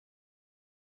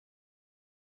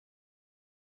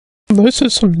This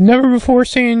is some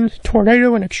never-before-seen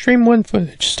tornado and extreme wind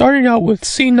footage, starting out with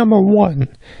scene number 1.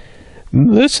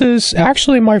 This is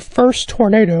actually my first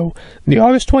tornado. The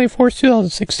August 24th,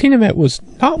 2016 event was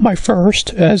not my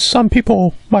first, as some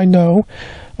people might know,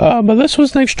 but this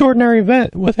was an extraordinary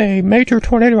event with a major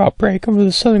tornado outbreak over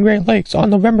the southern Great Lakes on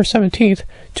November 17th,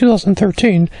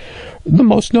 2013. The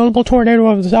most notable tornado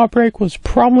of this outbreak was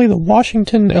probably the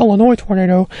Washington, Illinois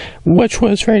tornado, which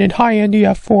was rated high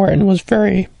NDF4 and was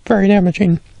very, very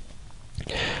damaging.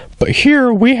 But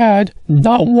here we had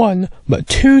not one, but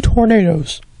 2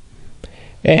 tornadoes.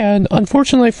 And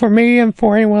unfortunately for me and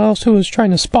for anyone else who was trying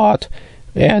to spot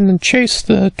and chase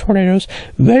the tornadoes,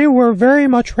 they were very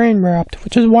much rain-wrapped,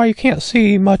 which is why you can't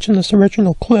see much in this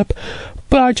original clip,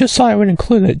 but I just thought I would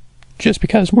include it just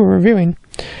because we're reviewing.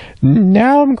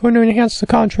 Now I'm going to enhance the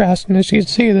contrast, and as you can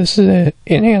see, this is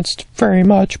enhanced very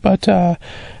much, but I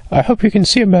hope you can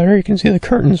see it better. You can see the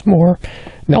curtains more.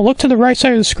 Now look to the right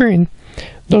side of the screen.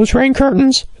 Those rain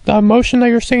curtains, the motion that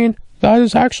you're seeing, that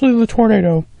is actually the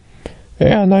tornado.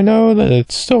 And I know that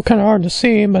it's still kind of hard to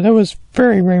see, but it was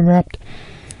very rain-wrapped.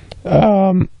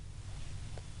 The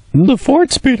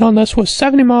forward speed on this was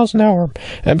 70 miles an hour,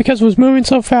 and because it was moving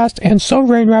so fast and so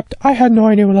rain-wrapped, I had no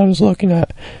idea what I was looking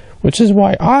at, which is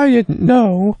why I didn't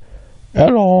know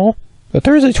at all that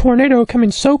there was a tornado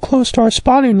coming so close to our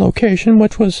spotting location,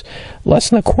 which was less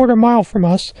than a quarter mile from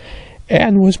us,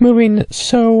 and was moving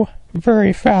so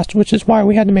very fast, which is why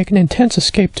we had to make an intense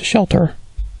escape to shelter.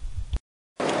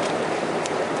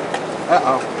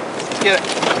 Uh-oh. Get it.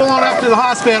 Go on up to the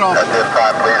hospital. At this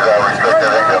time, please restrict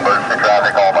everything to emergency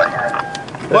traffic only.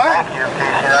 What? Thank you.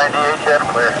 TC-98,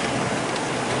 clear.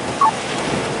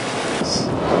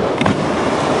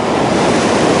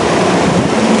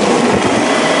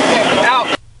 Out.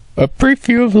 A brief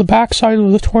view of the backside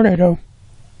of the tornado.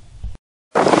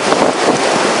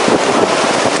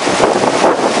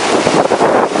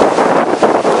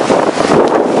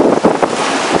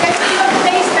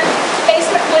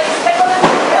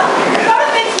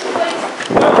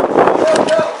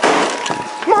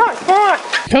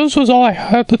 Because this was all I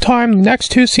had at the time, the next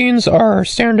 2 scenes are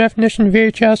standard definition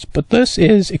VHS, but this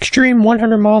is extreme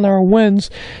 100-mile-an-hour winds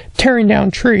tearing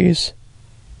down trees.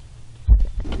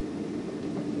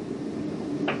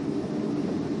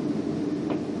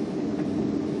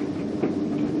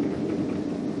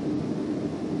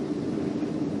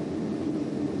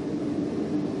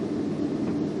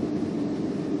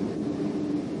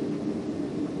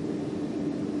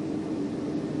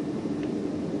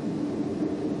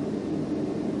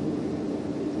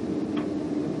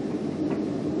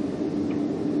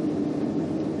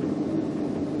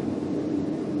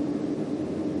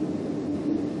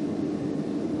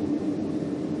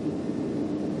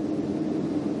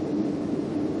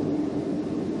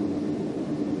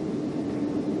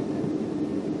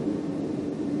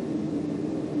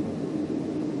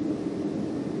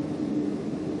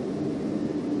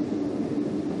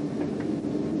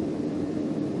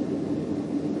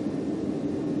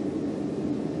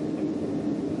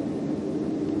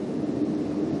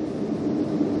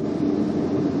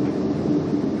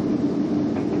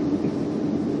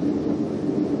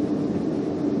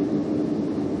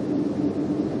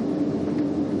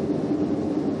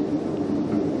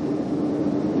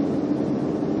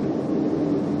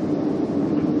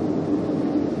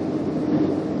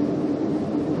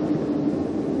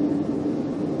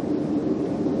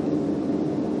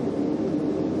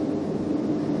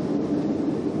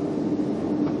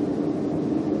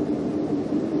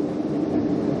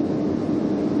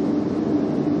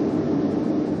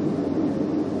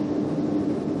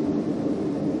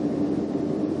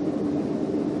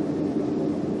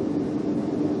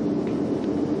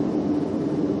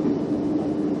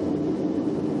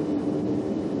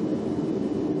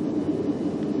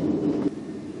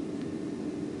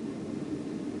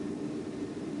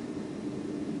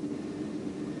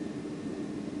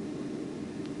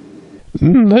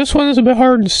 This one is a bit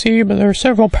hard to see, but there are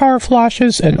several power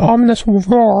flashes, an ominous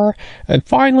roar, and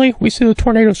finally we see the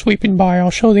tornado sweeping by.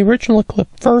 I'll show the original clip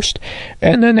first,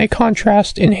 and then a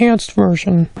contrast enhanced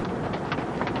version.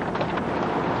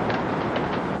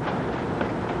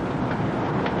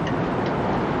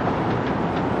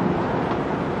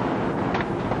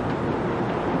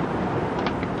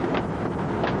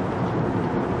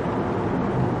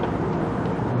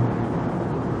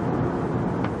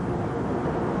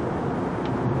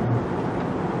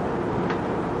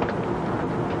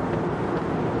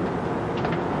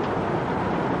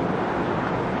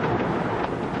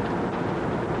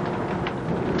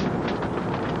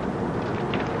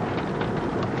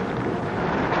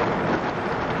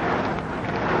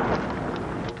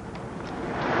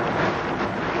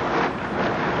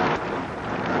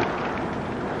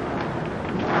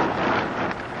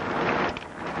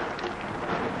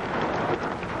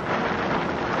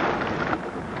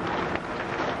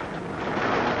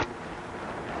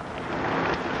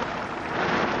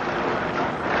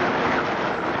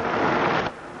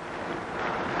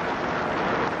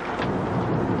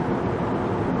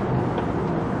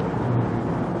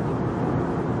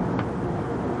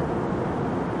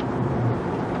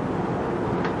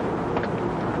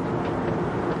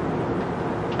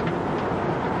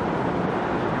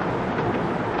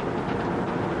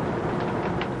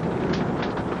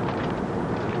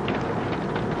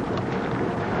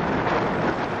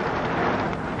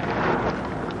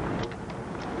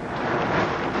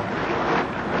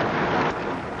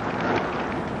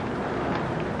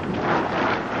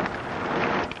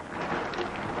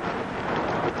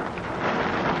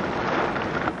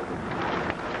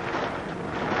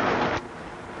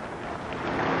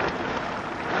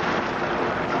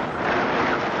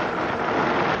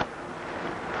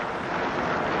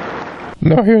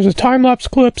 Now here's a time-lapse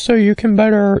clip so you can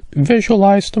better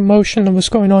visualize the motion of what's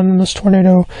going on in this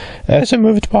tornado as it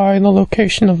moved by the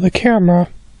location of the camera,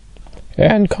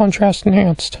 and contrast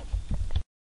enhanced.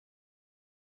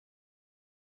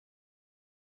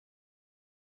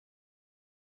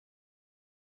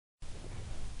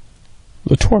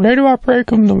 The tornado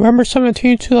outbreak of November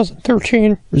 17,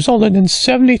 2013 resulted in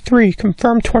 73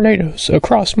 confirmed tornadoes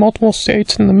across multiple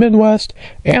states in the Midwest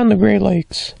and the Great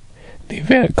Lakes. The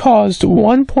event caused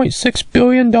 $1.6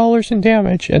 billion in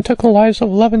damage and took the lives of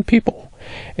 11 people,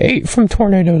 8 from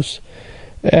tornadoes.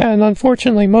 And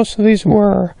unfortunately, most of these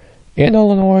were in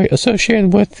Illinois,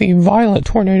 associated with the violent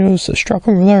tornadoes that struck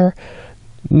over there.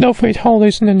 No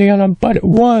fatalities in Indiana, but it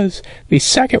was the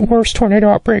second worst tornado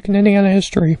outbreak in Indiana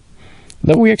history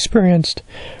that we experienced.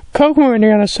 Kokomo,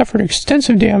 Indiana suffered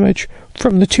extensive damage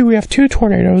from the 2 F2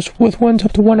 tornadoes with winds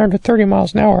up to 130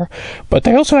 miles an hour, but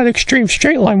they also had extreme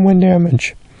straight-line wind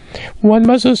damage. One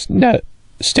Mesonet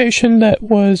station that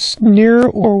was near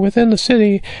or within the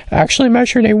city actually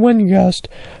measured a wind gust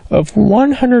of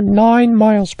 109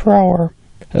 miles per hour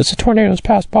as the tornadoes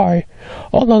passed by,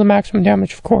 although the maximum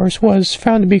damage, of course, was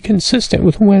found to be consistent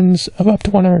with winds of up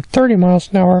to 130 miles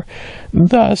an hour,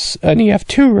 thus an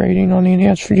EF2 rating on the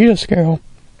Enhanced Fujita scale.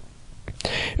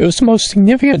 It was the most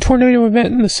significant tornado event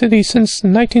in the city since the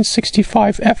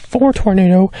 1965 F4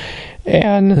 tornado,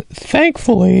 and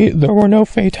thankfully there were no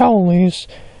fatalities,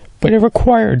 but it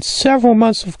required several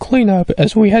months of cleanup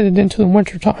as we headed into the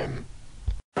wintertime.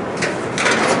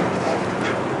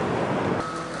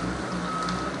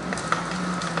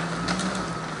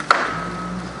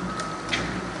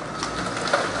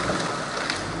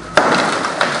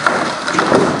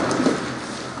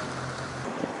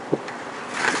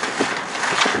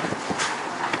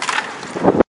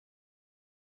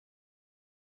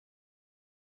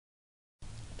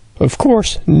 Of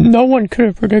course, no one could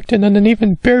have predicted that an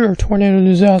even bigger tornado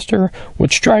disaster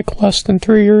would strike less than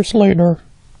 3 years later.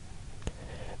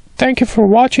 Thank you for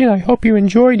watching. I hope you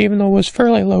enjoyed, even though it was a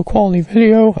fairly low quality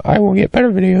video. I will get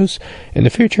better videos in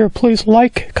the future. Please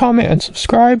like, comment, and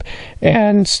subscribe,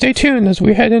 and stay tuned as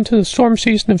we head into the storm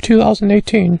season of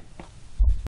 2018.